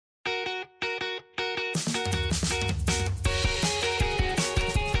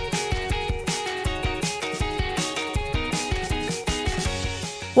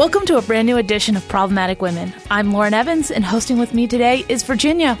Welcome to a brand new edition of Problematic Women. I'm Lauren Evans, and hosting with me today is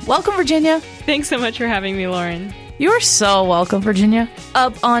Virginia. Welcome, Virginia. Thanks so much for having me, Lauren. You're so welcome, Virginia.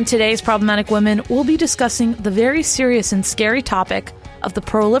 Up on today's Problematic Women, we'll be discussing the very serious and scary topic of the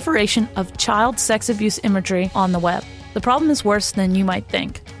proliferation of child sex abuse imagery on the web. The problem is worse than you might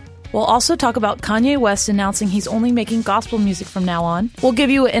think. We'll also talk about Kanye West announcing he's only making gospel music from now on. We'll give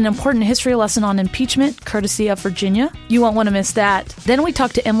you an important history lesson on impeachment, courtesy of Virginia. You won't want to miss that. Then we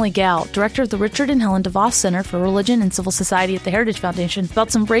talk to Emily Gall, director of the Richard and Helen DeVos Center for Religion and Civil Society at the Heritage Foundation,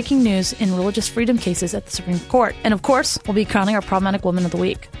 about some breaking news in religious freedom cases at the Supreme Court. And of course, we'll be crowning our Problematic Woman of the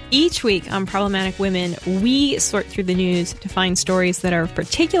Week. Each week on Problematic Women, we sort through the news to find stories that are of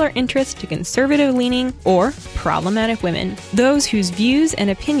particular interest to conservative-leaning or problematic women, those whose views and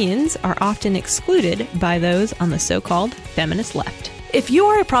opinions are often excluded by those on the so-called feminist left. If you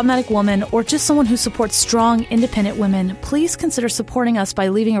are a problematic woman or just someone who supports strong, independent women, please consider supporting us by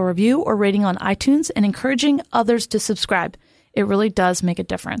leaving a review or rating on iTunes and encouraging others to subscribe. It really does make a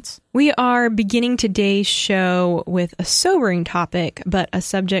difference. We are beginning today's show with a sobering topic, but a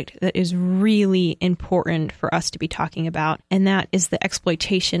subject that is really important for us to be talking about, and that is the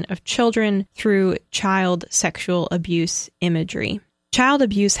exploitation of children through child sexual abuse imagery. Child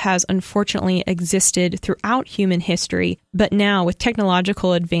abuse has unfortunately existed throughout human history, but now with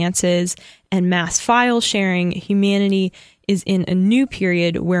technological advances and mass file sharing, humanity is in a new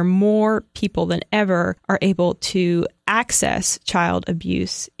period where more people than ever are able to access child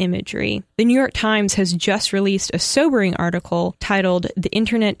abuse imagery. The New York Times has just released a sobering article titled "The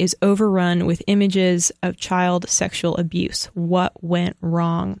Internet is Overrun with Images of Child Sexual Abuse. What Went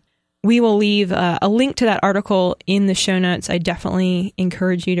Wrong?" We will leave a link to that article in the show notes. I definitely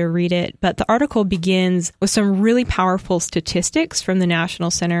encourage you to read it. But the article begins with some really powerful statistics from the National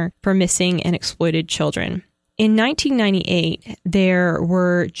Center for Missing and Exploited Children. In 1998, there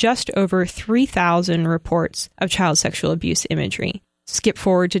were just over 3,000 reports of child sexual abuse imagery. Skip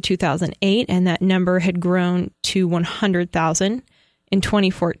forward to 2008, and that number had grown to 100,000. In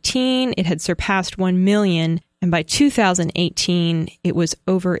 2014, it had surpassed 1 million. And by 2018, it was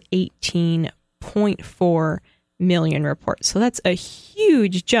over 18.4 million reports. So that's a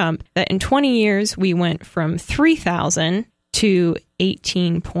huge jump that in 20 years, we went from 3,000 to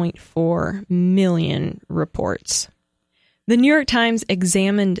 18.4 million reports. The New York Times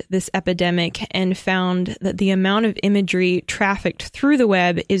examined this epidemic and found that the amount of imagery trafficked through the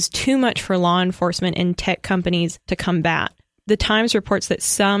web is too much for law enforcement and tech companies to combat. The Times reports that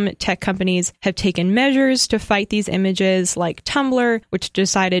some tech companies have taken measures to fight these images, like Tumblr, which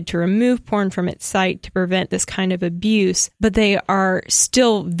decided to remove porn from its site to prevent this kind of abuse, but they are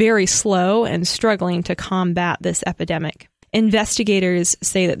still very slow and struggling to combat this epidemic. Investigators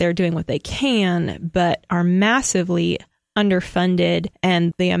say that they're doing what they can, but are massively underfunded,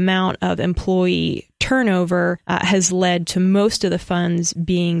 and the amount of employee turnover has led to most of the funds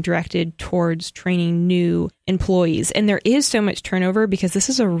being directed towards training new employees. And there is so much turnover because this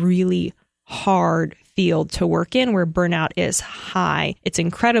is a really hard field to work in where burnout is high. It's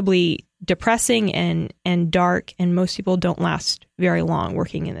incredibly depressing and dark, and most people don't last very long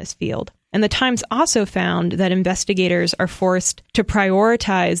working in this field. And the Times also found that investigators are forced to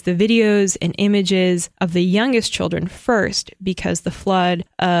prioritize the videos and images of the youngest children first because the flood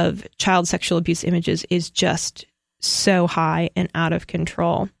of child sexual abuse images is just so high and out of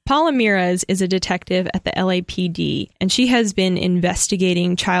control. Paula Meirez is a detective at the LAPD, and she has been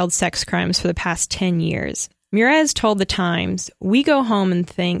investigating child sex crimes for the past 10 years. Meirez told the Times, "We go home and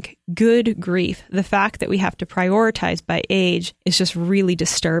think, good grief, the fact that we have to prioritize by age is just really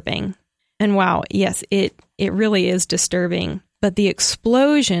disturbing." And wow, yes, it really is disturbing. But the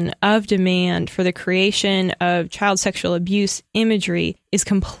explosion of demand for the creation of child sexual abuse imagery is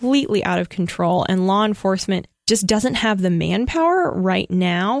completely out of control, and law enforcement just doesn't have the manpower right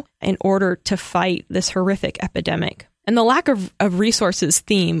now in order to fight this horrific epidemic. And the lack of resources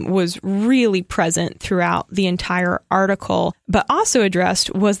theme was really present throughout the entire article, but also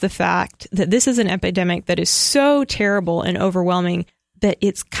addressed was the fact that this is an epidemic that is so terrible and overwhelming that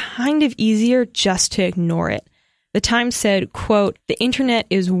it's kind of easier just to ignore it. The Times said, quote, "The internet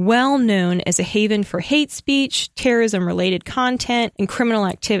is well known as a haven for hate speech, terrorism-related content, and criminal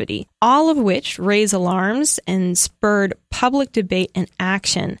activity, all of which raise alarms and spurred public debate and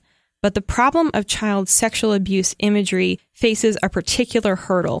action. But the problem of child sexual abuse imagery faces a particular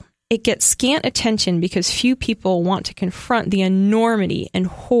hurdle. It gets scant attention because few people want to confront the enormity and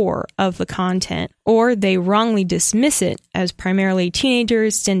horror of the content, or they wrongly dismiss it as primarily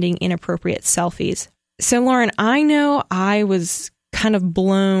teenagers sending inappropriate selfies." So, Lauren, I know I was kind of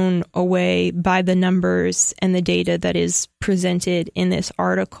blown away by the numbers and the data that is presented in this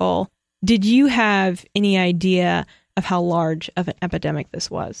article. Did you have any idea of how large of an epidemic this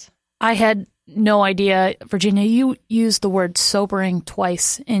was? I had no idea. Virginia, you used the word sobering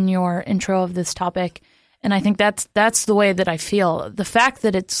twice in your intro of this topic. And I think that's the way that I feel. The fact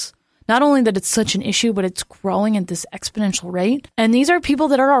that it's not only that it's such an issue, but it's growing at this exponential rate. And these are people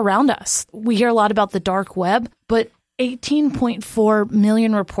that are around us. We hear a lot about the dark web, but 18.4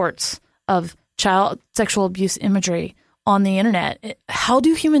 million reports of child sexual abuse imagery on the internet. How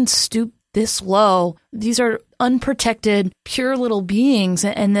do humans stoop this low? These are unprotected, pure little beings,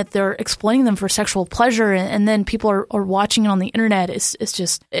 and that they're exploiting them for sexual pleasure. And then people are watching it on the internet. It's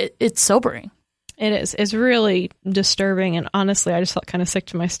sobering. It is. It's really disturbing. And honestly, I just felt kind of sick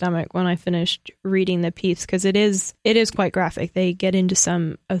to my stomach when I finished reading the piece, because it is quite graphic. They get into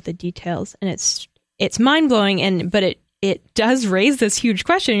some of the details, and it's mind-blowing. But it does raise this huge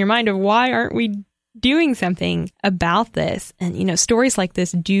question in your mind of why aren't we doing something about this? And, stories like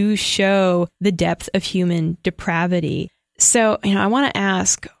this do show the depth of human depravity. So, I want to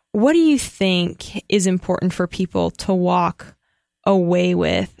ask, what do you think is important for people to walk away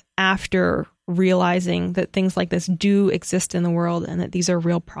with after realizing that things like this do exist in the world and that these are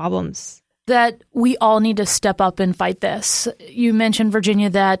real problems? That we all need to step up and fight this. You mentioned, Virginia,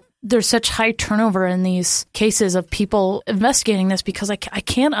 that there's such high turnover in these cases of people investigating this, because I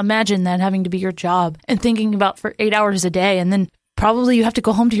can't imagine that having to be your job and thinking about for 8 hours a day. And then probably you have to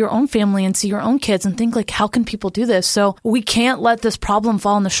go home to your own family and see your own kids and think, like, how can people do this? So we can't let this problem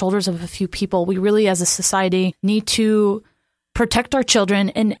fall on the shoulders of a few people. We really, as a society, need to protect our children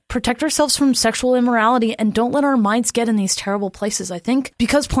and protect ourselves from sexual immorality, and don't let our minds get in these terrible places. I think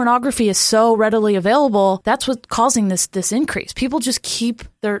because pornography is so readily available, that's what's causing this increase. People just keep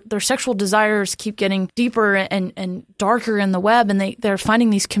their sexual desires keep getting deeper and darker in the web, and they're finding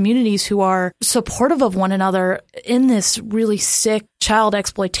these communities who are supportive of one another in this really sick child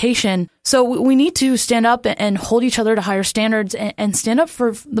exploitation. So we need to stand up and hold each other to higher standards and stand up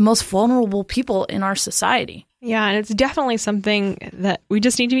for the most vulnerable people in our society. Yeah, and it's definitely something that we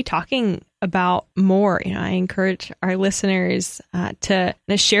just need to be talking about more. I encourage our listeners to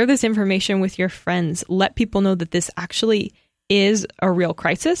share this information with your friends. Let people know that this actually is a real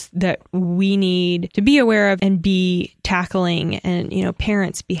crisis that we need to be aware of and be tackling. And,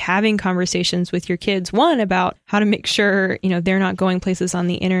 parents, be having conversations with your kids, one, about how to make sure, they're not going places on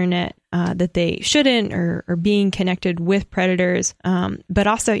the internet that they shouldn't, or being connected with predators. But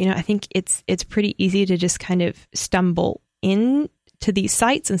also, I think it's pretty easy to just kind of stumble into these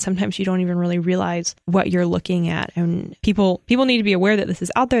sites, and sometimes you don't even really realize what you're looking at. And people need to be aware that this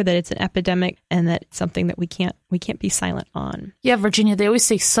is out there, that it's an epidemic, and that it's something that we can't be silent on. Yeah, Virginia, they always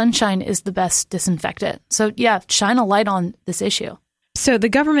say sunshine is the best disinfectant. So yeah, shine a light on this issue. So the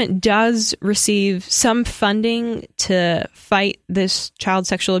government does receive some funding to fight this child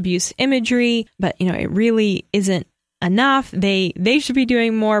sexual abuse imagery, but it really isn't enough. They should be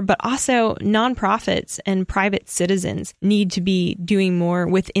doing more, but also nonprofits and private citizens need to be doing more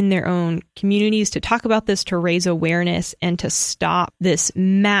within their own communities to talk about this, to raise awareness, and to stop this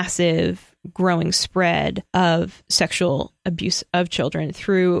massive growing spread of sexual abuse of children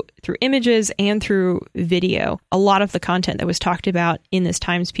through images and through video. A lot of the content that was talked about in this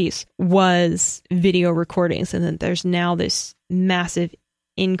Times piece was video recordings, and then there's now this massive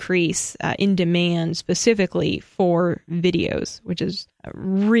increase in demand specifically for videos, which is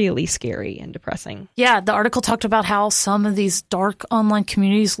really scary and depressing. Yeah, the article talked about how some of these dark online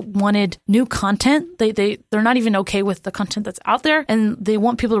communities wanted new content. They're not even okay with the content that's out there, and they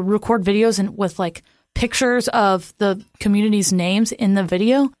want people to record videos and with like pictures of the community's names in the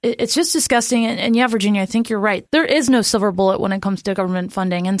video. It's just disgusting. And yeah, Virginia, I think you're right. There is no silver bullet when it comes to government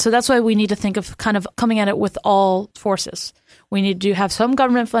funding. And so that's why we need to think of kind of coming at it with all forces. We need to have some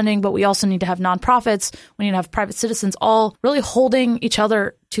government funding, but we also need to have nonprofits. We need to have private citizens all really holding each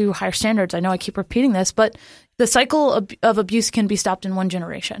other to higher standards. I know I keep repeating this, but the cycle of abuse can be stopped in one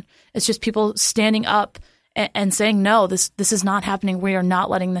generation. It's just people standing up and saying, no, this is not happening. We are not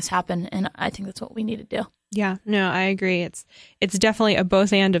letting this happen. And I think that's what we need to do. Yeah, no, I agree. It's definitely a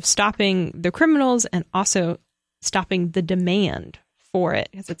both and of stopping the criminals and also stopping the demand for it,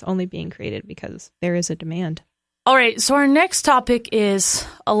 because it's only being created because there is a demand. All right. So our next topic is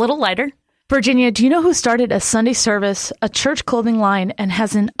a little lighter. Virginia, do you know who started a Sunday service, a church clothing line, and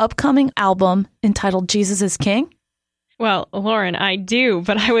has an upcoming album entitled Jesus is King? Well, Lauren, I do,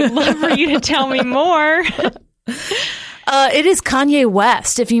 but I would love for you to tell me more. It is Kanye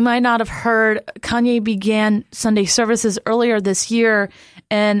West. If you might not have heard, Kanye began Sunday services earlier this year,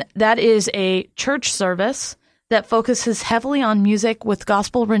 and that is a church service that focuses heavily on music with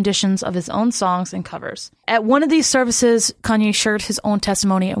gospel renditions of his own songs and covers. At one of these services, Kanye shared his own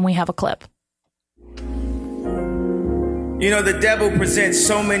testimony, and we have a clip. You know, the devil presents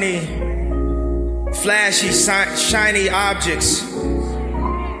so many flashy, shiny objects.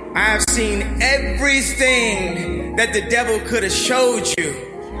 I have seen everything that the devil could have showed you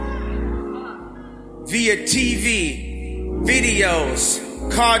via TV, videos,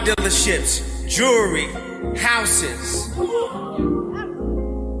 car dealerships, jewelry, houses.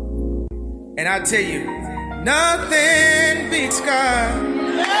 And I tell you, nothing beats God.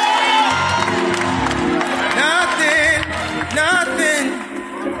 Nothing,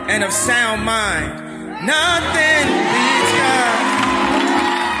 and of sound mind. Nothing beats God.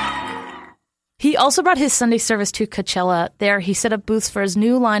 He also brought his Sunday service to Coachella. There, he set up booths for his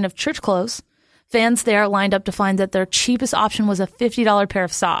new line of church clothes. Fans there lined up to find that their cheapest option was a $50 pair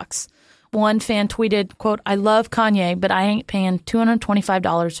of socks. One fan tweeted, quote, "I love Kanye, but I ain't paying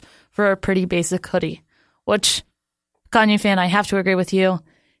 $225 for a pretty basic hoodie." Which, Kanye fan, I have to agree with you.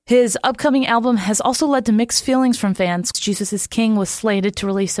 His upcoming album has also led to mixed feelings from fans. Jesus is King was slated to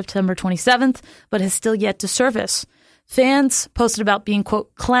release September 27th, but has still yet to surface. Fans posted about being,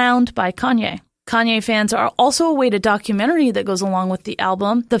 quote, clowned by Kanye. Kanye fans are also await a documentary that goes along with the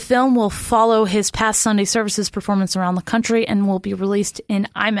album. The film will follow his past Sunday services performance around the country and will be released in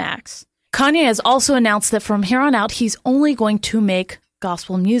IMAX. Kanye has also announced that from here on out, he's only going to make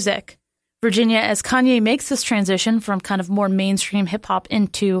gospel music. Virginia, as Kanye makes this transition from kind of more mainstream hip-hop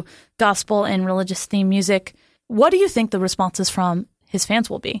into gospel and religious theme music, what do you think the responses from his fans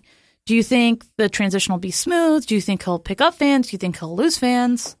will be? Do you think the transition will be smooth? Do you think he'll pick up fans? Do you think he'll lose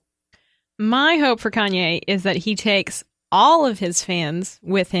fans? My hope for Kanye is that he takes all of his fans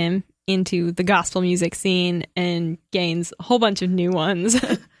with him into the gospel music scene and gains a whole bunch of new ones.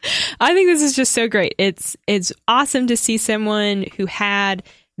 I think this is just so great. It's awesome to see someone who had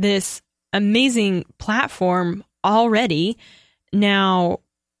this amazing platform already now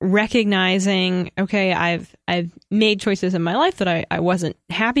recognizing, okay, I've made choices in my life that I wasn't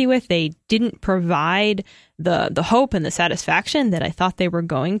happy with. They didn't provide the hope and the satisfaction that I thought they were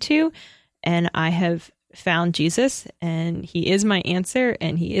going to. And I have found Jesus, and he is my answer,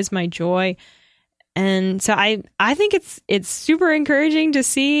 and he is my joy. And so I think it's super encouraging to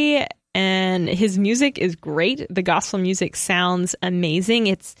see. And his music is great. The gospel music sounds amazing.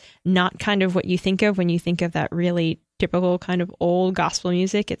 It's not kind of what you think of when you think of that really typical kind of old gospel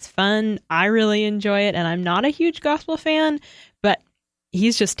music. It's fun. I really enjoy it. And I'm not a huge gospel fan, but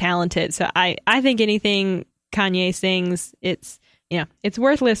he's just talented. So I think anything Kanye sings, it's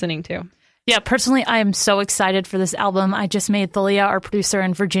worth listening to. Yeah, personally, I am so excited for this album. I just made Thalia, our producer,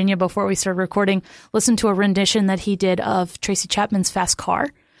 and Virginia, before we started recording, listen to a rendition that he did of Tracy Chapman's Fast Car.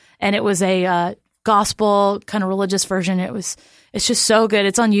 And it was a gospel kind of religious version. It's just so good.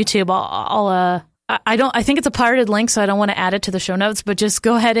 It's on YouTube. I think it's a pirated link, so I don't want to add it to the show notes, but just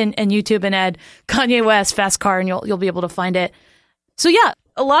go ahead and YouTube and add Kanye West Fast Car and you'll be able to find it. So yeah,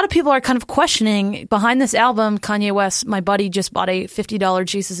 a lot of people are kind of questioning behind this album. Kanye West, my buddy, just bought a $50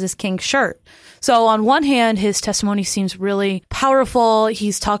 Jesus is King shirt. So on one hand, his testimony seems really powerful.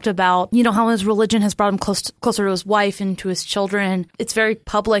 He's talked about, how his religion has brought him closer to his wife and to his children. It's very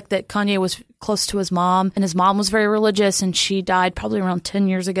public that Kanye was close to his mom, and his mom was very religious, and she died probably around 10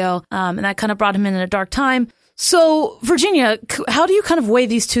 years ago. And that kind of brought him in a dark time. So Virginia, how do you kind of weigh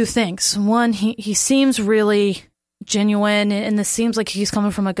these two things? One, he seems really genuine, and this seems like he's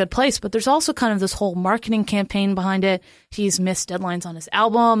coming from a good place, but there's also kind of this whole marketing campaign behind it. He's missed deadlines on his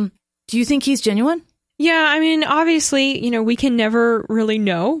album. Do you think he's genuine? Yeah, I mean, obviously, we can never really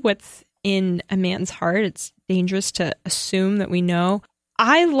know what's in a man's heart. It's dangerous to assume that we know.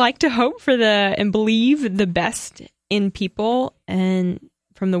 I like to hope for and believe the best in people, and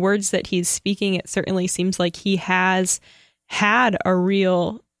from the words that he's speaking, it certainly seems like he has had a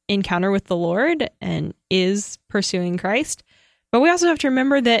real encounter with the Lord and is pursuing Christ. But we also have to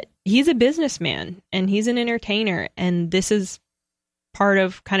remember that he's a businessman and he's an entertainer, and this is part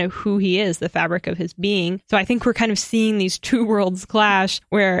of kind of who he is, the fabric of his being. So I think we're kind of seeing these two worlds clash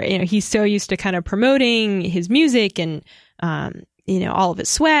where, he's so used to kind of promoting his music and, all of his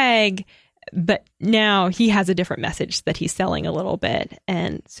swag, but now he has a different message that he's selling a little bit.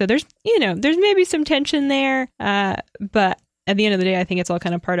 And so there's maybe some tension there. But at the end of the day, I think it's all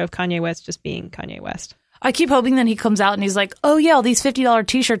kind of part of Kanye West just being Kanye West. I keep hoping that he comes out and he's like, oh yeah, all these $50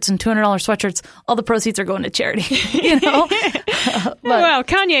 t-shirts and $200 sweatshirts, all the proceeds are going to charity, Well,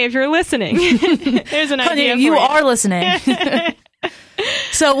 Kanye, if you're listening, there's an idea Kanye, you for are listening.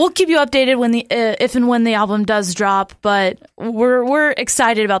 So we'll keep you updated when if and when the album does drop, but we're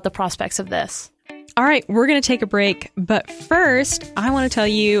excited about the prospects of this. All right, we're going to take a break. But first, I want to tell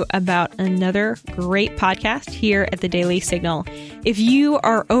you about another great podcast here at the Daily Signal. If you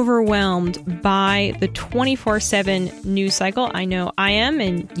are overwhelmed by the 24/7 news cycle, I know I am,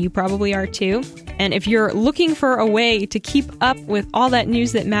 and you probably are too. And if you're looking for a way to keep up with all that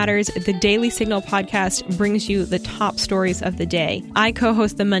news that matters, the Daily Signal podcast brings you the top stories of the day. I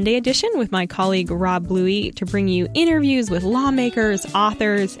co-host the Monday edition with my colleague Rob Bluey to bring you interviews with lawmakers,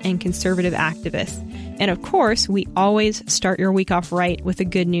 authors, and conservative activists. And of course, we always start your week off right with a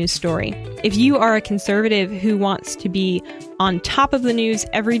good news story. If you are a conservative who wants to be on top of the news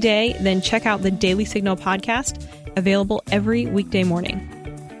every day, then check out the Daily Signal podcast, available every weekday morning.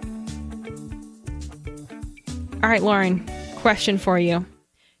 All right, Lauren, question for you.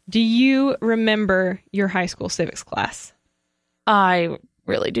 Do you remember your high school civics class? I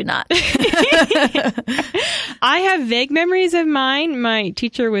really do not. I have vague memories of mine. My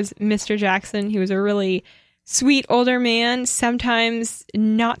teacher was Mr. Jackson. He was a really sweet older man, sometimes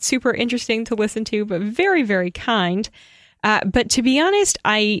not super interesting to listen to, but very, very kind. But to be honest,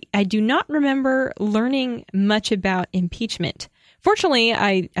 I do not remember learning much about impeachment. Fortunately,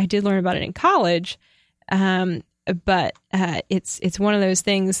 I did learn about it in college, but it's one of those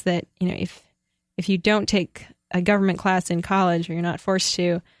things that, you know, if you don't take a government class in college or you're not forced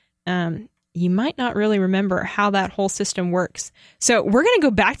to, you might not really remember how that whole system works. So we're going to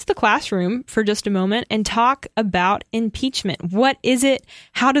go back to the classroom for just a moment and talk about impeachment. What is it?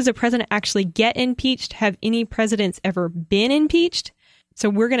 How does a president actually get impeached? Have any presidents ever been impeached? So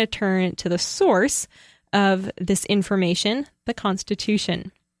we're going to turn to the source of this information, the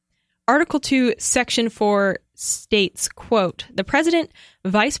Constitution. Article 2, Section 4 states, quote, "The President,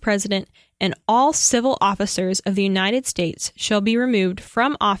 Vice President, and all civil officers of the United States shall be removed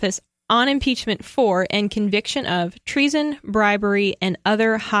from office on impeachment for and conviction of treason, bribery, and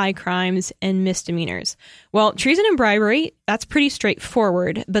other high crimes and misdemeanors." Well, treason and bribery, that's pretty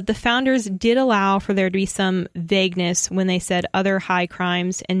straightforward, but the founders did allow for there to be some vagueness when they said other high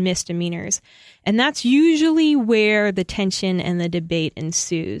crimes and misdemeanors. And that's usually where the tension and the debate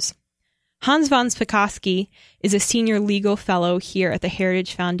ensues. Hans von Spakovsky is a senior legal fellow here at the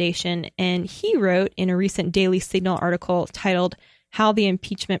Heritage Foundation, and he wrote in a recent Daily Signal article titled "How the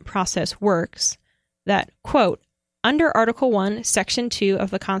Impeachment Process Works" that, quote, "Under Article 1, Section 2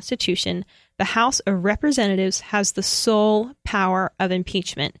 of the Constitution, the House of Representatives has the sole power of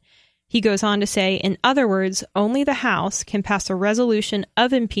impeachment." He goes on to say, in other words, only the House can pass a resolution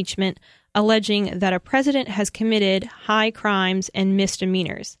of impeachment alleging that a president has committed high crimes and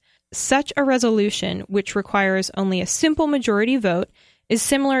misdemeanors. Such a resolution, which requires only a simple majority vote, is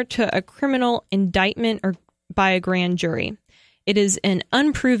similar to a criminal indictment or by a grand jury. It is an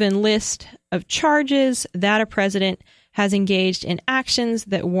unproven list of charges that a president has engaged in actions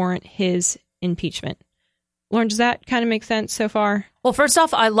that warrant his impeachment. Lauren, does that kind of make sense so far? Well, first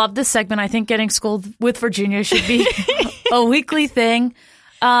off, I love this segment. I think getting schooled with Virginia should be a weekly thing.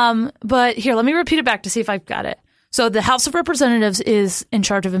 But here, let me repeat it back to see if I've got it. So the House of Representatives is in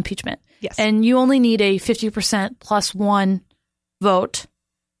charge of impeachment. Yes. And you only need a 50% plus one vote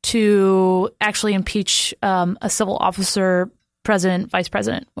to actually impeach a civil officer, president, vice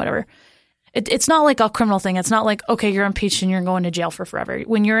president, whatever. It's not like a criminal thing. It's not like, okay, you're impeached and you're going to jail for forever.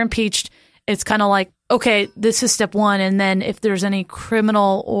 When you're impeached, it's kind of like, okay, this is step one. And then if there's any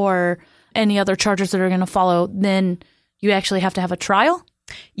criminal or any other charges that are going to follow, then you actually have to have a trial.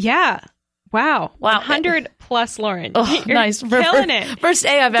 Yeah. Wow. 100 plus, Lauren. Oh, You're nice. Killing it. First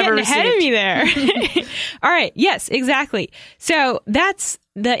A I've ever received. Ahead of me there. All right. Yes, exactly. So that's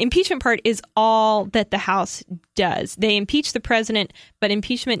the impeachment part is all that the House does. They impeach the president, but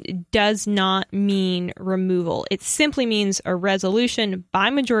impeachment does not mean removal. It simply means a resolution by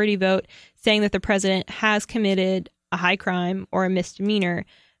majority vote saying that the president has committed a high crime or a misdemeanor,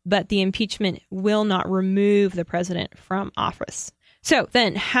 but the impeachment will not remove the president from office. So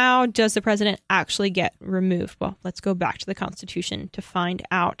then how does the president actually get removed? Well, let's go back to the Constitution to find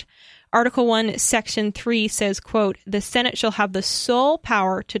out. Article 1, Section 3 says, quote, "The Senate shall have the sole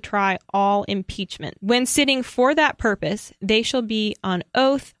power to try all impeachment. When sitting for that purpose, they shall be on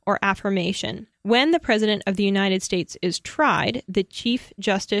oath or affirmation. When the President of the United States is tried, the Chief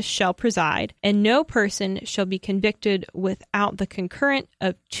Justice shall preside, and no person shall be convicted without the concurrence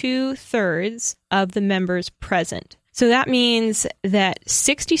of 2/3 of the members present." So that means that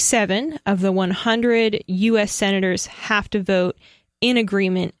 67 of the 100 U.S. senators have to vote in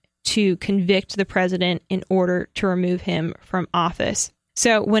agreement to convict the president in order to remove him from office.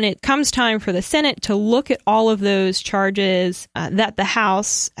 So when it comes time for the Senate to look at all of those charges that the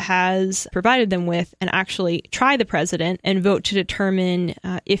House has provided them with and actually try the president and vote to determine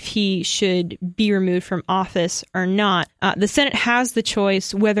if he should be removed from office or not, the Senate has the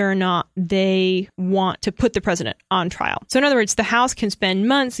choice whether or not they want to put the president on trial. So in other words, the House can spend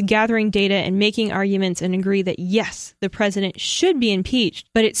months gathering data and making arguments and agree that, yes, the president should be impeached,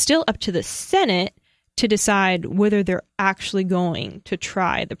 but it's still up to the Senate to decide whether they're actually going to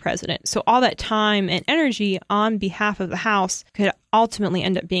try the president. So all that time and energy on behalf of the House could ultimately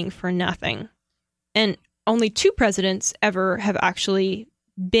end up being for nothing. And only 2 presidents ever have actually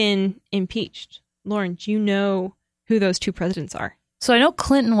been impeached. Lauren, do you know who those 2 presidents are? So I know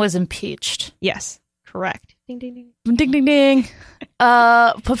Clinton was impeached. Yes, correct. Ding, ding, ding. Ding, ding, ding.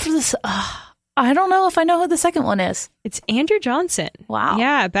 But for this, I don't know if I know who the second one is. It's Andrew Johnson. Wow.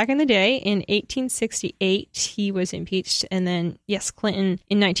 Yeah, back in the day, in 1868, he was impeached. And then, yes, Clinton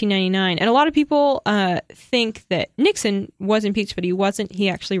in 1999. And a lot of people think that Nixon was impeached, but he wasn't. He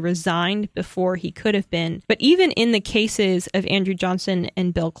actually resigned before he could have been. But even in the cases of Andrew Johnson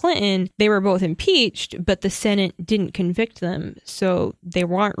and Bill Clinton, they were both impeached, but the Senate didn't convict them. So they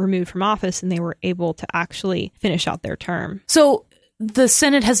weren't removed from office and they were able to actually finish out their term. So the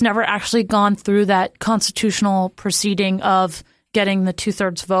Senate has never actually gone through that constitutional proceeding of getting the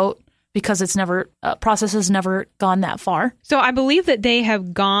 2/3 vote because it's never process has never gone that far. So I believe that they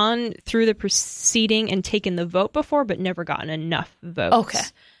have gone through the proceeding and taken the vote before, but never gotten enough votes. Okay,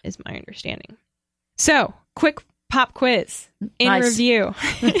 is my understanding. So quick pop quiz in Nice. review.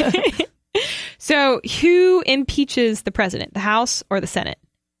 So who impeaches the president, the House or the Senate?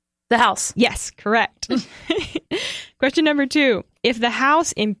 the House. Yes, correct. Question number 2. If the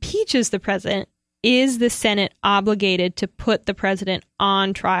House impeaches the president, is the Senate obligated to put the president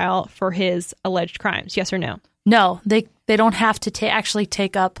on trial for his alleged crimes? Yes or no? No, they don't have to actually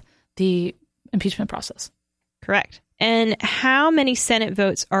take up the impeachment process. Correct. And how many Senate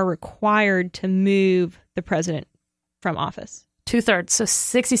votes are required to move the president from office? 2/3, so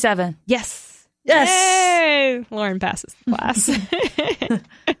 67. Yes. Yes. Yay! Lauren passes the class.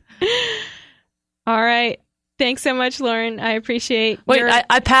 All right. Thanks so much, Lauren. I appreciate Wait,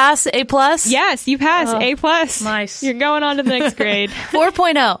 I pass A+? Yes, you pass. A+. Nice. You're going on to the next grade.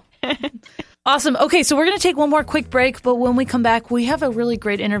 4.0. Awesome. Okay, so we're going to take one more quick break, but when we come back, we have a really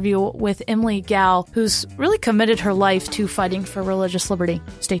great interview with Emily Gao, who's really committed her life to fighting for religious liberty.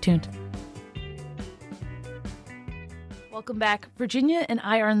 Stay tuned. Welcome back. Virginia and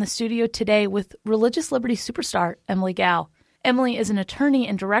I are in the studio today with religious liberty superstar Emily Gao. Emily is an attorney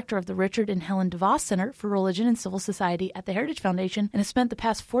and director of the Richard and Helen DeVos Center for Religion and Civil Society at the Heritage Foundation and has spent the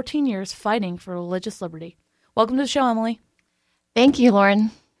past 14 years fighting for religious liberty. Welcome to the show, Emily. Thank you,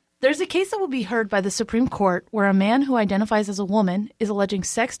 Lauren. There's a case that will be heard by the Supreme Court where a man who identifies as a woman is alleging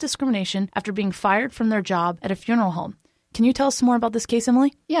sex discrimination after being fired from their job at a funeral home. Can you tell us more about this case,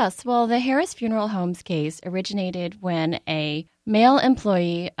 Emily? Yes, well, the Harris Funeral Homes case originated when a male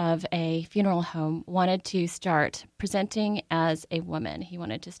employee of a funeral home wanted to start presenting as a woman. He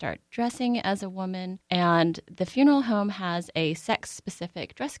wanted to start dressing as a woman, and the funeral home has a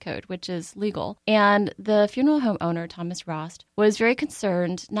sex-specific dress code, which is legal. And the funeral home owner, Thomas Rost, was very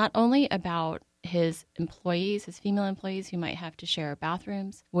concerned not only about his employees, his female employees who might have to share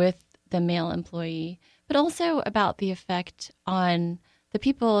bathrooms with the male employee, but also about the effect on the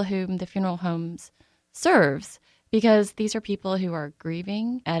people whom the funeral homes serves, because these are people who are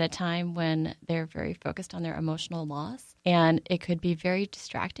grieving at a time when they're very focused on their emotional loss, and it could be very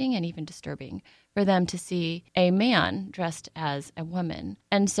distracting and even disturbing for them to see a man dressed as a woman.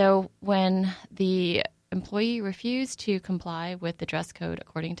 And so when the employee refused to comply with the dress code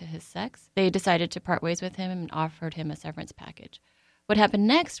according to his sex, they decided to part ways with him and offered him a severance package. What happened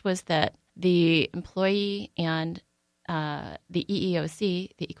next was that the employee and the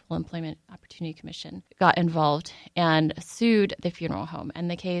EEOC, the Equal Employment Opportunity Commission, got involved and sued the funeral home. And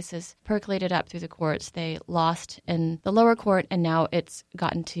the case has percolated up through the courts. They lost in the lower court, and now it's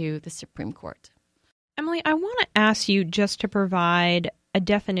gotten to the Supreme Court. Emily, I want to ask you just to provide a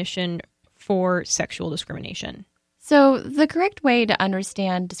definition for sexual discrimination. So the correct way to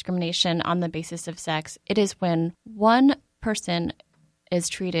understand discrimination on the basis of sex, it is when one person is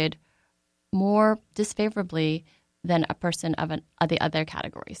treated more disfavorably than a person of the other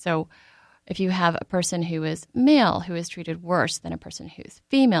category. So if you have a person who is male who is treated worse than a person who's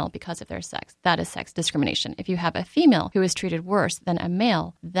female because of their sex, that is sex discrimination. If you have a female who is treated worse than a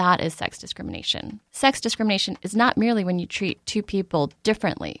male, that is sex discrimination. Sex discrimination is not merely when you treat two people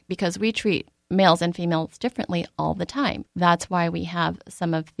differently, because we treat males and females differently all the time. That's why we have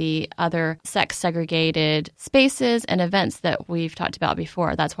some of the other sex-segregated spaces and events that we've talked about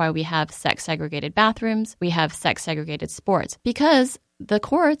before. That's why we have sex-segregated bathrooms. We have sex-segregated sports, because the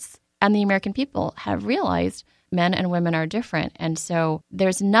courts and the American people have realized men and women are different. And so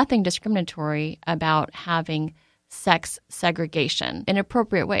there's nothing discriminatory about having sex segregation in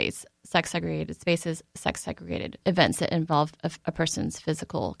appropriate ways. Sex-segregated spaces, sex-segregated events that involve a person's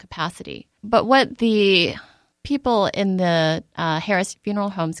physical capacity. But what the people in the Harris Funeral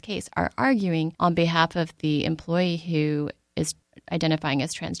Homes case are arguing on behalf of the employee who is identifying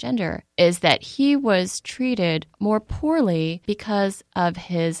as transgender is that he was treated more poorly because of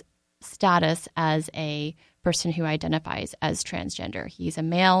his status as a person who identifies as transgender. He's a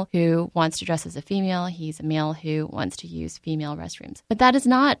male who wants to dress as a female. He's a male who wants to use female restrooms. But that is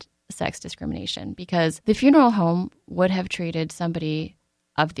not sex discrimination, because the funeral home would have treated somebody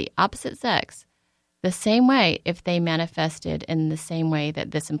of the opposite sex the same way if they manifested in the same way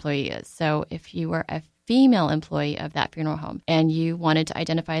that this employee is. So if you were a female employee of that funeral home and you wanted to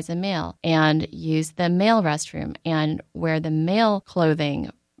identify as a male and use the male restroom and wear the male clothing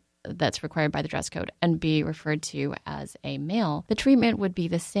that's required by the dress code and be referred to as a male, the treatment would be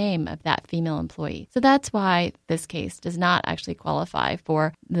the same of that female employee. So that's why this case does not actually qualify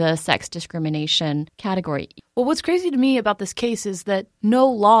for the sex discrimination category. Well, what's crazy to me about this case is that no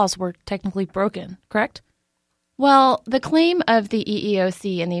laws were technically broken, correct? Well, the claim of the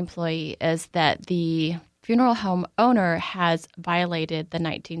EEOC and the employee is that the funeral home owner has violated the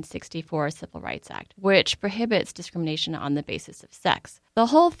 1964 Civil Rights Act, which prohibits discrimination on the basis of sex. The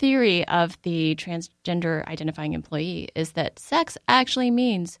whole theory of the transgender identifying employee is that sex actually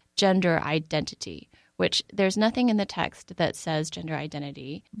means gender identity, which there's nothing in the text that says gender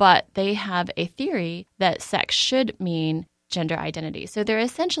identity, but they have a theory that sex should mean gender identity. So they're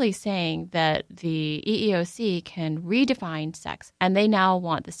essentially saying that the EEOC can redefine sex, and they now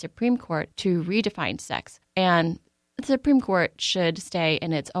want the Supreme Court to redefine sex. And the Supreme Court should stay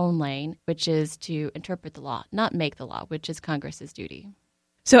in its own lane, which is to interpret the law, not make the law, which is Congress's duty.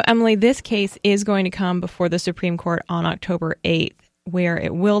 So, Emily, this case is going to come before the Supreme Court on October 8th, where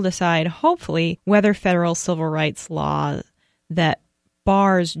it will decide, hopefully, whether federal civil rights law that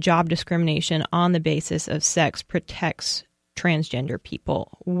bars job discrimination on the basis of sex protects transgender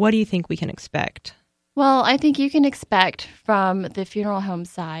people. What do you think we can expect? Well, I think you can expect from the funeral home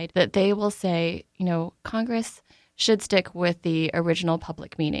side that they will say, Congress should stick with the original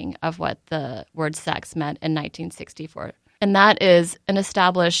public meaning of what the word sex meant in 1964. And that is an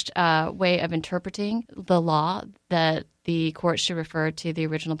established way of interpreting the law, that the court should refer to the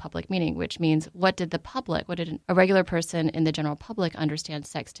original public meaning, which means what did a regular person in the general public understand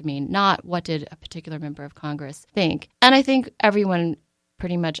sex to mean, not what did a particular member of Congress think. And I think everyone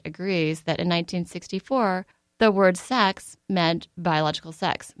pretty much agrees that in 1964, the word sex meant biological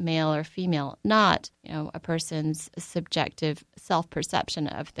sex, male or female, not, a person's subjective self-perception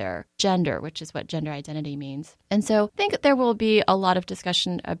of their gender, which is what gender identity means. And so I think there will be a lot of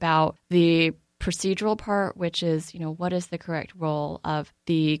discussion about the procedural part, which is, what is the correct role of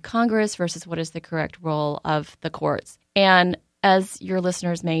the Congress versus what is the correct role of the courts. And as your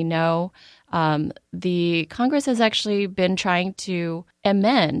listeners may know, the Congress has actually been trying to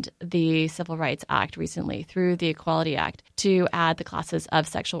amend the Civil Rights Act recently through the Equality Act to add the classes of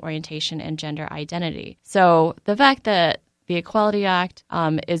sexual orientation and gender identity. So the fact that the Equality Act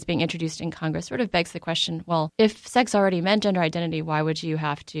is being introduced in Congress sort of begs the question, well, if sex already meant gender identity, why would you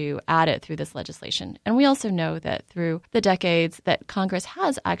have to add it through this legislation? And we also know that through the decades that Congress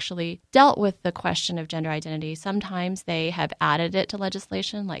has actually dealt with the question of gender identity. Sometimes they have added it to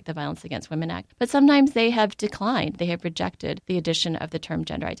legislation, like the Violence Against Women Act, but sometimes they have declined. They have rejected the addition of the term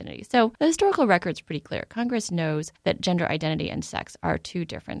gender identity. So the historical record's pretty clear. Congress knows that gender identity and sex are two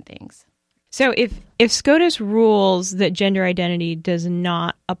different things. So if SCOTUS rules that gender identity does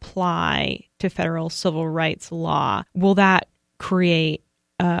not apply to federal civil rights law, will that create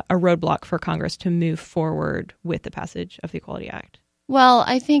a roadblock for Congress to move forward with the passage of the Equality Act? Well,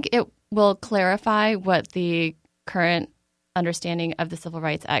 I think it will clarify what the current understanding of the Civil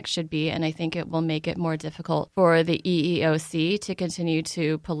Rights Act should be, and I think it will make it more difficult for the EEOC to continue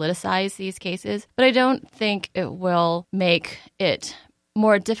to politicize these cases. But I don't think it will make it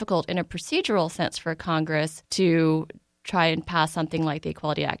more difficult in a procedural sense for Congress to try and pass something like the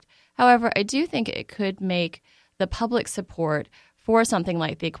Equality Act. However, I do think it could make the public support for something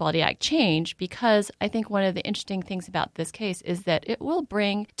like the Equality Act change, because I think one of the interesting things about this case is that it will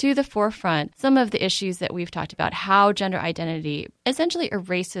bring to the forefront some of the issues that we've talked about, how gender identity essentially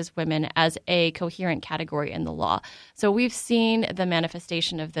erases women as a coherent category in the law. So we've seen the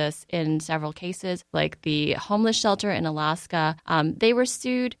manifestation of this in several cases, like the homeless shelter in Alaska. They were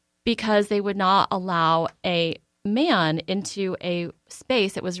sued because they would not allow a man into a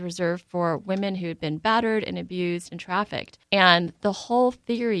space that was reserved for women who had been battered and abused and trafficked. And the whole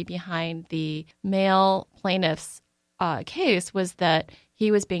theory behind the male plaintiff's case was that he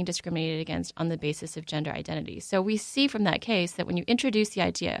was being discriminated against on the basis of gender identity. So we see from that case that when you introduce the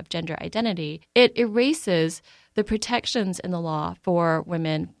idea of gender identity, it erases the protections in the law for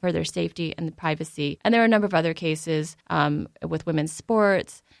women, for their safety and privacy. And there are a number of other cases with women's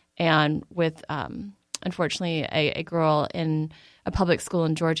sports and with unfortunately, a girl in a public school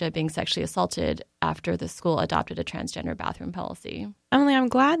in Georgia being sexually assaulted after the school adopted a transgender bathroom policy. Emily, I'm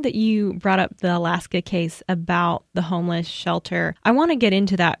glad that you brought up the Alaska case about the homeless shelter. I want to get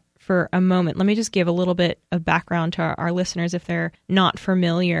into that for a moment. Let me just give a little bit of background to our listeners if they're not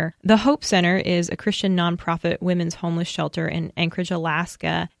familiar. The Hope Center is a Christian nonprofit women's homeless shelter in Anchorage,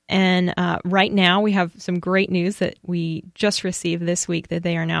 Alaska. And right now we have some great news that we just received this week that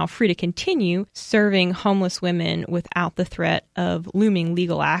they are now free to continue serving homeless women without the threat of looming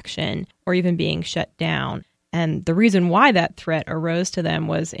legal action or even being shut down. And the reason why that threat arose to them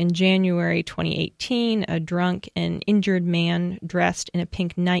was in January 2018, a drunk and injured man dressed in a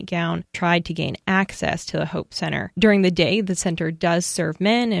pink nightgown tried to gain access to the Hope Center. During the day, the center does serve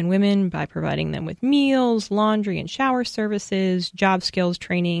men and women by providing them with meals, laundry and shower services, job skills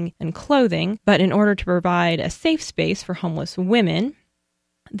training, and clothing. But in order to provide a safe space for homeless women,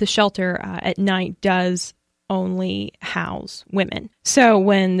 the shelter at night does only house women. So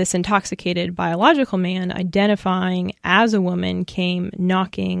when this intoxicated biological man identifying as a woman came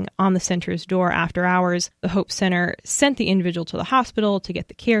knocking on the center's door after hours, the Hope Center sent the individual to the hospital to get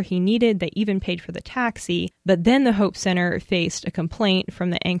the care he needed. They even paid for the taxi. But then the Hope Center faced a complaint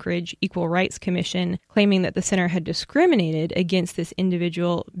from the Anchorage Equal Rights Commission claiming that the center had discriminated against this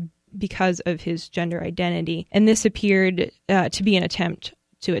individual because of his gender identity. And this appeared to be an attempt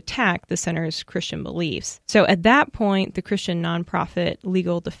to attack the center's Christian beliefs. So at that point, the Christian nonprofit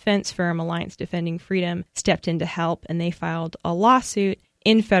legal defense firm Alliance Defending Freedom stepped in to help, and they filed a lawsuit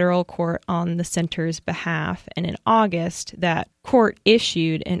in federal court on the center's behalf. And in August, that court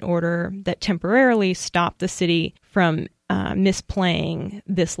issued an order that temporarily stopped the city from misplaying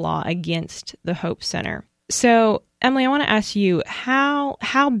this law against the Hope Center. So, Emily, I want to ask you, how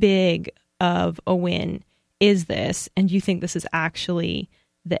big of a win is this? And do you think this is actually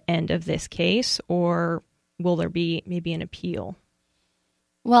the end of this case, or will there be maybe an appeal?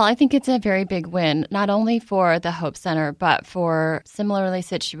 Well, I think it's a very big win, not only for the Hope Center, but for similarly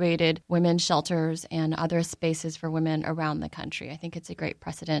situated women's shelters and other spaces for women around the country. I think it's a great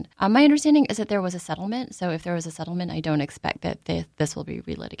precedent. My understanding is that there was a settlement. So if there was a settlement, I don't expect that this will be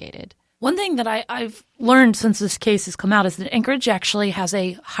relitigated. One thing that I've learned since this case has come out is that Anchorage actually has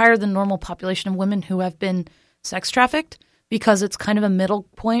a higher than normal population of women who have been sex trafficked, because it's kind of a middle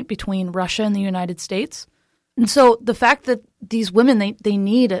point between Russia and the United States. And so the fact that these women, they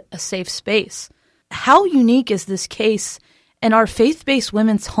need a safe space. How unique is this case? And are faith-based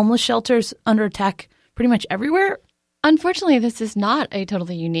women's homeless shelters under attack pretty much everywhere? Unfortunately, this is not a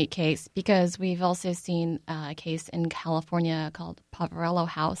totally unique case, because we've also seen a case in California called Poverello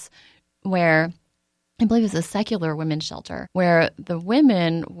House, where I believe it's a secular women's shelter, where the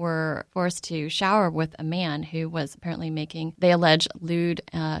women were forced to shower with a man who was apparently making, they allege, lewd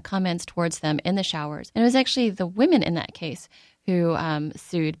comments towards them in the showers. And it was actually the women in that case who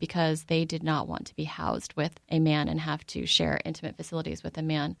sued because they did not want to be housed with a man and have to share intimate facilities with a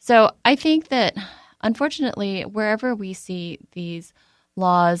man. So I think that, unfortunately, wherever we see these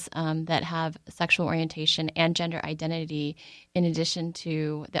laws that have sexual orientation and gender identity, in addition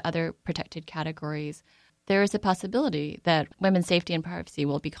to the other protected categories, there is a possibility that women's safety and privacy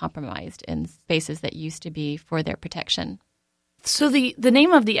will be compromised in spaces that used to be for their protection. So the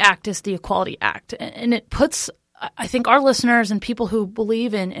name of the act is the Equality Act, and it puts, I think, our listeners and people who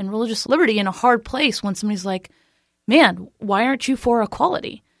believe in religious liberty in a hard place when somebody's like, man, why aren't you for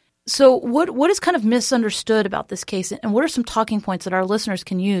equality? So what is kind of misunderstood about this case, and what are some talking points that our listeners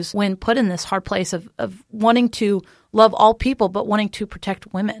can use when put in this hard place of wanting to love all people but wanting to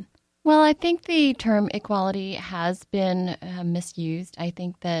protect women? Well, I think the term equality has been misused. I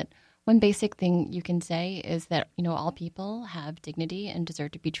think that one basic thing you can say is that, all people have dignity and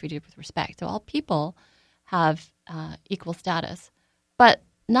deserve to be treated with respect. So all people have equal status. But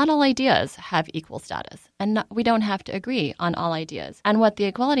not all ideas have equal status, and we don't have to agree on all ideas. And what the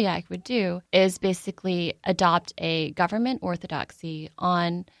Equality Act would do is basically adopt a government orthodoxy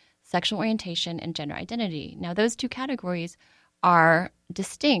on sexual orientation and gender identity. Now, those two categories are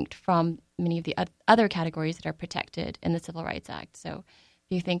distinct from many of the other categories that are protected in the Civil Rights Act. So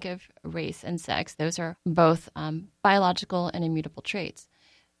if you think of race and sex, those are both biological and immutable traits.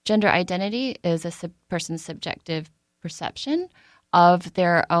 Gender identity is a person's subjective perception of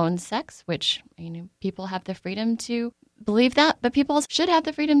their own sex, which people have the freedom to believe that, but people should have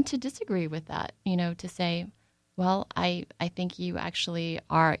the freedom to disagree with that, to say, well, I think you actually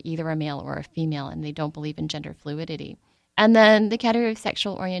are either a male or a female, and they don't believe in gender fluidity. And then the category of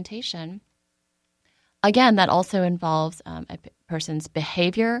sexual orientation, again, that also involves a person's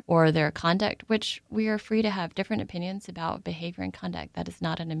behavior or their conduct, which we are free to have different opinions about behavior and conduct. That is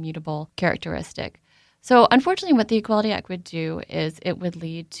not an immutable characteristic. So unfortunately, what the Equality Act would do is it would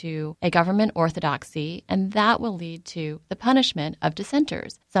lead to a government orthodoxy, and that will lead to the punishment of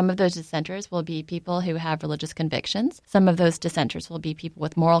dissenters. Some of those dissenters will be people who have religious convictions. Some of those dissenters will be people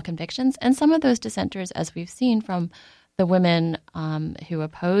with moral convictions. And some of those dissenters, as we've seen from the women who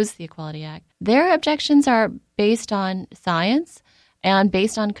oppose the Equality Act, their objections are based on science and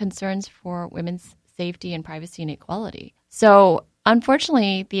based on concerns for women's safety and privacy and equality. So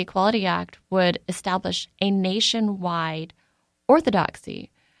unfortunately, the Equality Act would establish a nationwide orthodoxy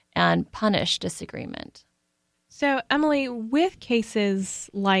and punish disagreement. So, Emily, with cases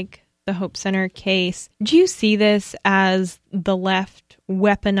like the Hope Center case, do you see this as the left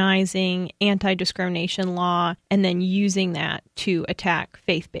weaponizing anti-discrimination law and then using that to attack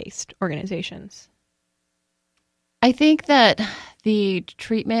faith-based organizations? I think that the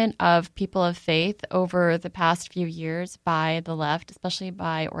treatment of people of faith over the past few years by the left, especially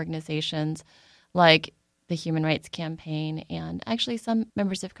by organizations like the Human Rights Campaign and actually some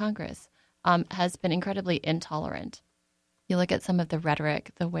members of Congress, has been incredibly intolerant. You look at some of the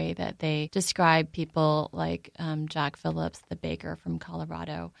rhetoric, the way that they describe people like Jack Phillips, the baker from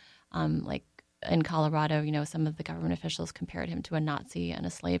Colorado. Like in Colorado, some of the government officials compared him to a Nazi and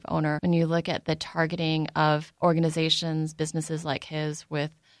a slave owner. When you look at the targeting of organizations, businesses like his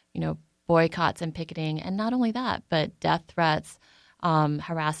with, boycotts and picketing, and not only that, but death threats,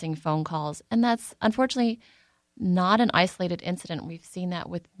 harassing phone calls. And that's unfortunately not an isolated incident. We've seen that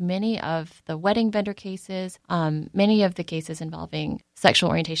with many of the wedding vendor cases, many of the cases involving sexual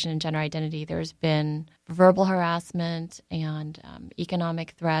orientation and gender identity. There's been verbal harassment and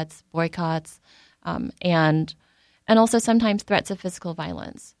economic threats, boycotts, and also sometimes threats of physical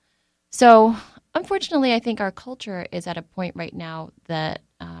violence. So unfortunately, I think our culture is at a point right now that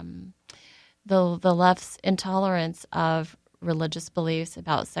the left's intolerance of religious beliefs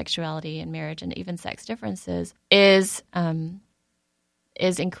about sexuality and marriage and even sex differences is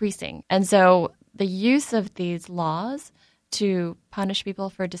increasing. And so the use of these laws to punish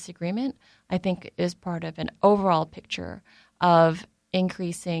people for disagreement, I think, is part of an overall picture of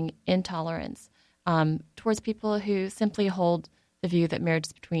increasing intolerance towards people who simply hold the view that marriage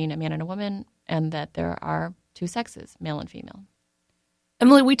is between a man and a woman and that there are two sexes, male and female.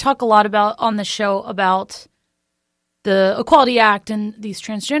 Emily, we talk a lot on the show about the Equality Act and these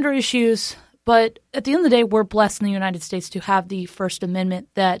transgender issues, but at the end of the day, we're blessed in the United States to have the First Amendment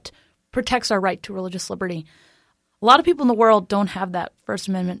that protects our right to religious liberty. A lot of people in the world don't have that First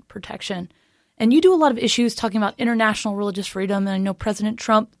Amendment protection. And you do a lot of issues talking about international religious freedom, and I know President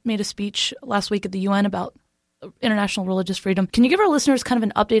Trump made a speech last week at the UN about international religious freedom. Can you give our listeners kind of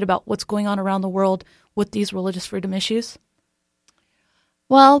an update about what's going on around the world with these religious freedom issues?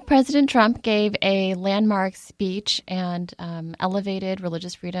 Well, President Trump gave a landmark speech and elevated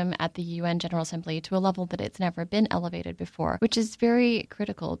religious freedom at the UN General Assembly to a level that it's never been elevated before, which is very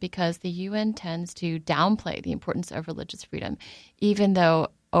critical because the UN tends to downplay the importance of religious freedom, even though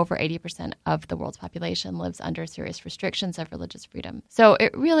over 80% of the world's population lives under serious restrictions of religious freedom. So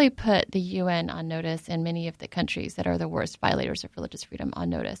it really put the UN on notice and many of the countries that are the worst violators of religious freedom on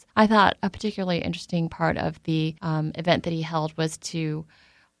notice. I thought a particularly interesting part of the event that he held was to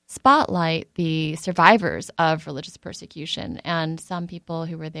spotlight the survivors of religious persecution. And some people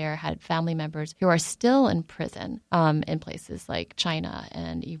who were there had family members who are still in prison in places like China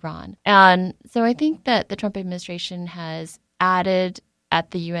and Iran. And so I think that the Trump administration has added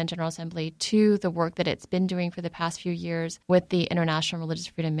at the UN General Assembly to the work that it's been doing for the past few years with the International Religious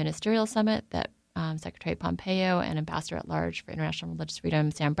Freedom Ministerial Summit that Secretary Pompeo and Ambassador at Large for International Religious Freedom,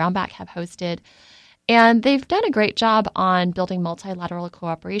 Sam Brownback, have hosted. And they've done a great job on building multilateral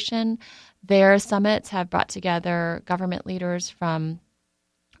cooperation. Their summits have brought together government leaders from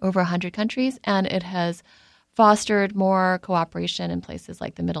over 100 countries, and it has fostered more cooperation in places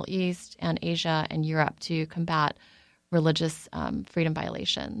like the Middle East and Asia and Europe to combat religious freedom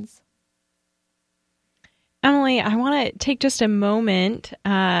violations. Emily, I want to take just a moment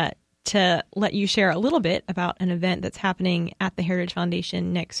to let you share a little bit about an event that's happening at the Heritage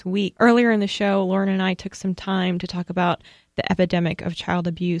Foundation next week. Earlier in the show, Lauren and I took some time to talk about the epidemic of child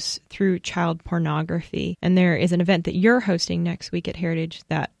abuse through child pornography. And there is an event that you're hosting next week at Heritage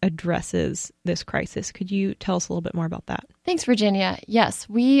that addresses this crisis. Could you tell us a little bit more about that? Thanks, Virginia. Yes,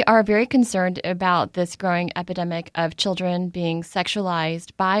 we are very concerned about this growing epidemic of children being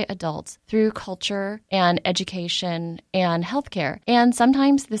sexualized by adults through culture and education and healthcare. And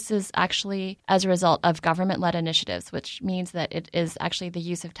sometimes this is actually as a result of government-led initiatives, which means that it is actually the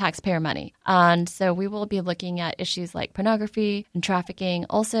use of taxpayer money. And so we will be looking at issues like pornography and trafficking,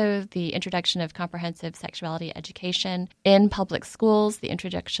 also the introduction of comprehensive sexuality education in public schools, the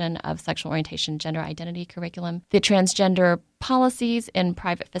introduction of sexual orientation, gender identity curriculum, the transgender policies in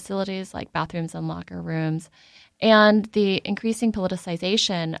private facilities like bathrooms and locker rooms, and the increasing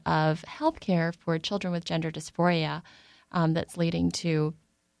politicization of healthcare for children with gender dysphoria that's leading to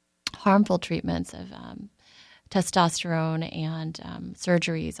harmful treatments of testosterone and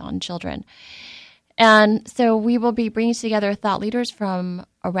surgeries on children. And so we will be bringing together thought leaders from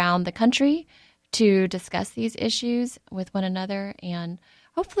around the country to discuss these issues with one another. And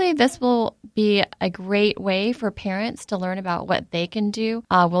hopefully this will be a great way for parents to learn about what they can do.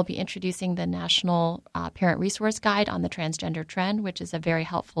 We'll be introducing the National Parent Resource Guide on the Transgender Trend, which is a very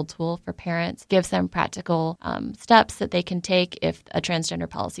helpful tool for parents. Gives them practical steps that they can take if a transgender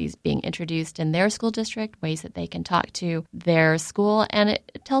policy is being introduced in their school district, ways that they can talk to their school, and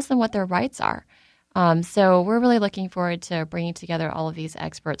it tells them what their rights are. So we're really looking forward to bringing together all of these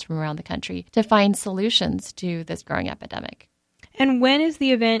experts from around the country to find solutions to this growing epidemic. And when is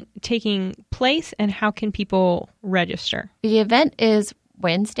the event taking place, and how can people register? The event is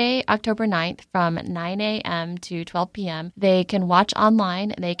Wednesday, October 9th from 9 a.m. to 12 p.m. They can watch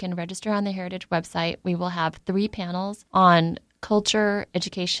online. They can register on the Heritage website. We will have 3 panels on culture,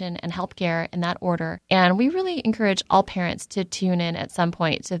 education, and healthcare in that order. And we really encourage all parents to tune in at some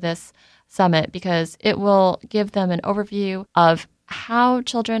point to this summit because it will give them an overview of how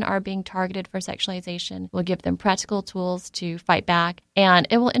children are being targeted for sexualization. We'll give them practical tools to fight back, and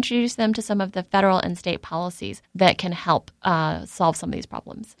it will introduce them to some of the federal and state policies that can help solve some of these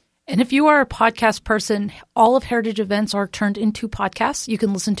problems. And if you are a podcast person, all of Heritage events are turned into podcasts. You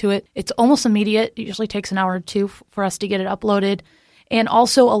can listen to it. It's almost immediate. It usually takes an hour or two for us to get it uploaded. And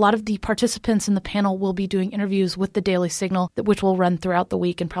also, a lot of the participants in the panel will be doing interviews with the Daily Signal, which will run throughout the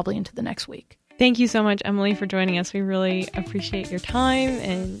week and probably into the next week. Thank you so much, Emily, for joining us. We really appreciate your time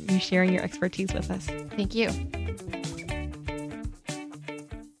and you sharing your expertise with us. Thank you.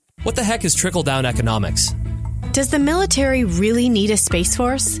 What the heck is trickle-down economics? Does the military really need a space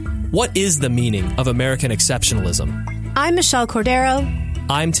force? What is the meaning of American exceptionalism? I'm Michelle Cordero.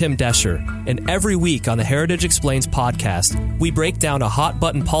 I'm Tim Desher, and every week on the Heritage Explains podcast, we break down a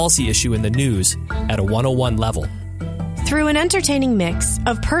hot-button policy issue in the news at a 101 level. Through an entertaining mix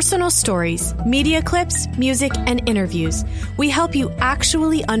of personal stories, media clips, music, and interviews, we help you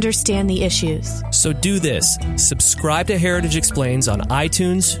actually understand the issues. So do this. Subscribe to Heritage Explains on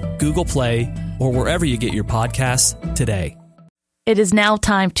iTunes, Google Play, or wherever you get your podcasts today. It is now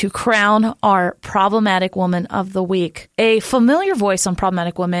time to crown our Problematic Woman of the Week. A familiar voice on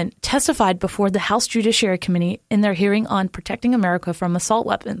problematic women testified before the House Judiciary Committee in their hearing on protecting America from assault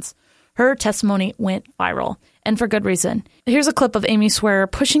weapons. Her testimony went viral, and for good reason. Here's a clip of Amy Swearer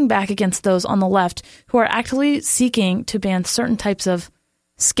pushing back against those on the left who are actively seeking to ban certain types of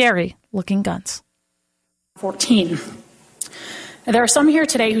scary-looking guns. 14. There are some here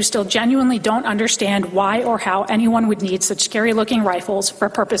today who still genuinely don't understand why or how anyone would need such scary-looking rifles for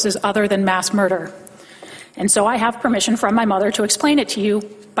purposes other than mass murder. And so I have permission from my mother to explain it to you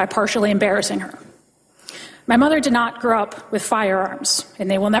by partially embarrassing her. My mother did not grow up with firearms, and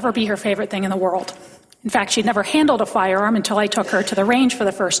they will never be her favorite thing in the world. In fact, she'd never handled a firearm until I took her to the range for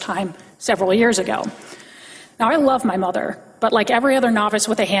the first time several years ago. Now, I love my mother, but like every other novice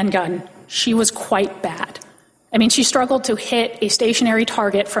with a handgun, she was quite bad. I mean, she struggled to hit a stationary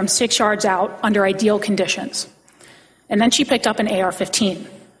target from 6 yards out under ideal conditions. And then she picked up an AR-15.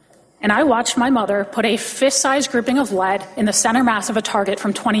 And I watched my mother put a fist-sized grouping of lead in the center mass of a target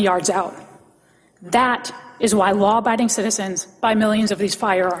from 20 yards out. That is why law-abiding citizens buy millions of these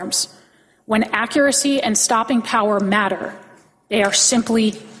firearms. When accuracy and stopping power matter, they are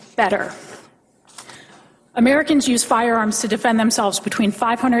simply better. Americans use firearms to defend themselves between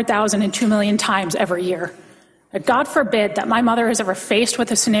 500,000 and 2 million times every year. God forbid that my mother is ever faced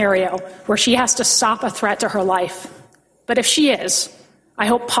with a scenario where she has to stop a threat to her life. But if she is, I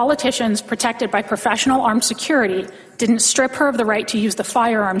hope politicians protected by professional armed security didn't strip her of the right to use the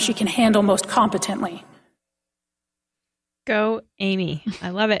firearm she can handle most competently. Go, Amy. I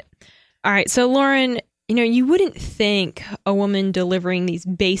love it. All right. So, Lauren, you wouldn't think a woman delivering these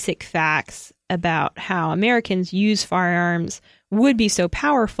basic facts about how Americans use firearms would be so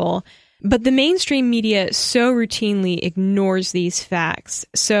powerful, but the mainstream media so routinely ignores these facts.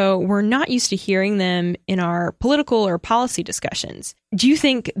 So we're not used to hearing them in our political or policy discussions. Do you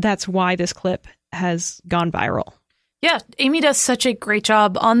think that's why this clip has gone viral? Yeah, Amy does such a great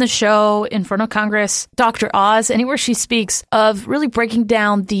job on the show, in front of Congress, Dr. Oz, anywhere she speaks, of really breaking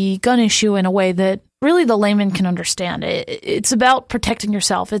down the gun issue in a way that really the layman can understand. It's about protecting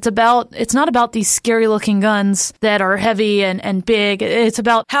yourself. It's not about these scary looking guns that are heavy and big. It's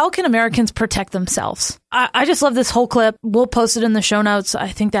about how can Americans protect themselves. I just love this whole clip. We'll post it in the show notes. I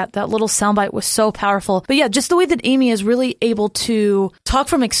think that little soundbite was so powerful. But yeah, just the way that Amy is really able to talk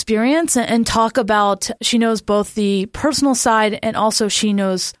from experience and talk about, she knows both the personal side and also she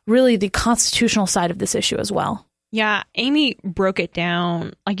knows really the constitutional side of this issue as well. Yeah, Amy broke it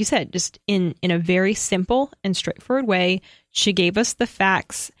down, like you said, just in a very simple and straightforward way. She gave us the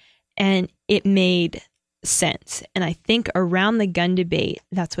facts and it made sense. And I think around the gun debate,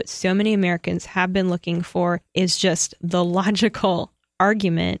 that's what so many Americans have been looking for, is just the logical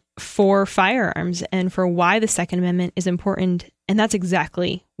argument for firearms and for why the Second Amendment is important. And that's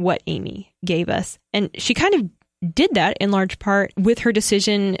exactly what Amy gave us. And she kind of did that in large part with her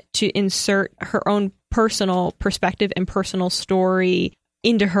decision to insert her own personal perspective and personal story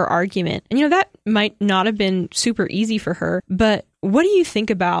into her argument. And, that might not have been super easy for her, but what do you think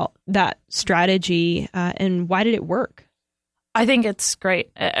about that strategy and why did it work? I think it's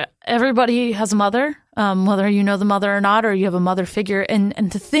great. Everybody has a mother, whether you know the mother or not, or you have a mother figure.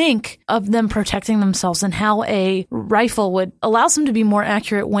 And to think of them protecting themselves and how a rifle would allow them to be more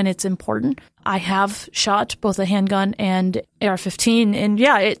accurate when it's important. I have shot both a handgun and AR-15. And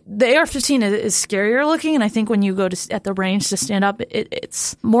yeah, the AR-15 is scarier looking. And I think when you go at the range to stand up,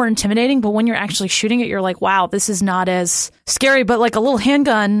 it's more intimidating. But when you're actually shooting it, you're like, wow, this is not as scary. But like a little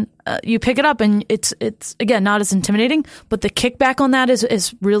handgun, you pick it up and it's again, not as intimidating. But the kickback on that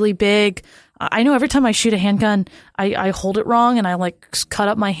is really big. I know every time I shoot a handgun, I hold it wrong and I cut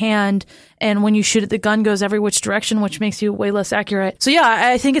up my hand. And when you shoot it, the gun goes every which direction, which makes you way less accurate. So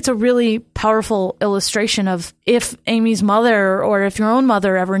yeah, I think it's a really powerful illustration of if Amy's mother or if your own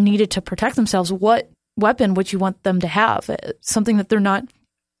mother ever needed to protect themselves, what weapon would you want them to have? Something that they're not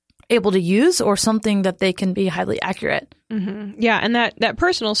able to use or something that they can be highly accurate. Mm-hmm. Yeah, and that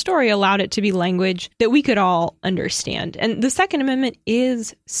personal story allowed it to be language that we could all understand. And the Second Amendment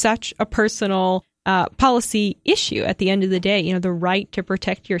is such a personal policy issue at the end of the day. The right to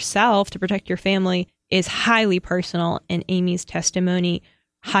protect yourself, to protect your family is highly personal, and Amy's testimony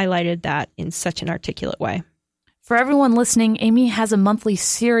highlighted that in such an articulate way. For everyone listening, Amy has a monthly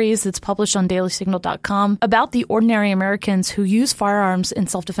series that's published on dailysignal.com about the ordinary Americans who use firearms in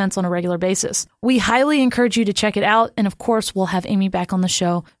self-defense on a regular basis. We highly encourage you to check it out, and of course, we'll have Amy back on the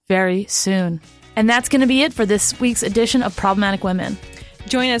show very soon. And that's going to be it for this week's edition of Problematic Women.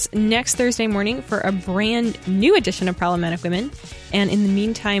 Join us next Thursday morning for a brand new edition of Problematic Women. And in the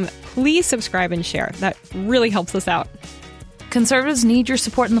meantime, please subscribe and share. That really helps us out. Conservatives need your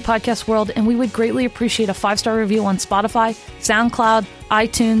support in the podcast world, and we would greatly appreciate a 5-star review on Spotify, SoundCloud,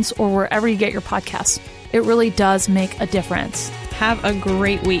 iTunes, or wherever you get your podcasts. It really does make a difference. Have a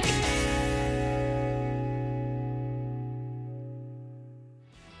great week.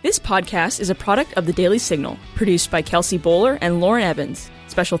 This podcast is a product of The Daily Signal, produced by Kelsey Bowler and Lauren Evans.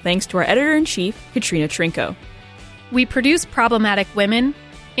 Special thanks to our editor-in-chief, Katrina Trinko. We produce Problematic Women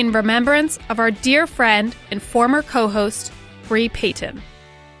in remembrance of our dear friend and former co-host, Bree Payton.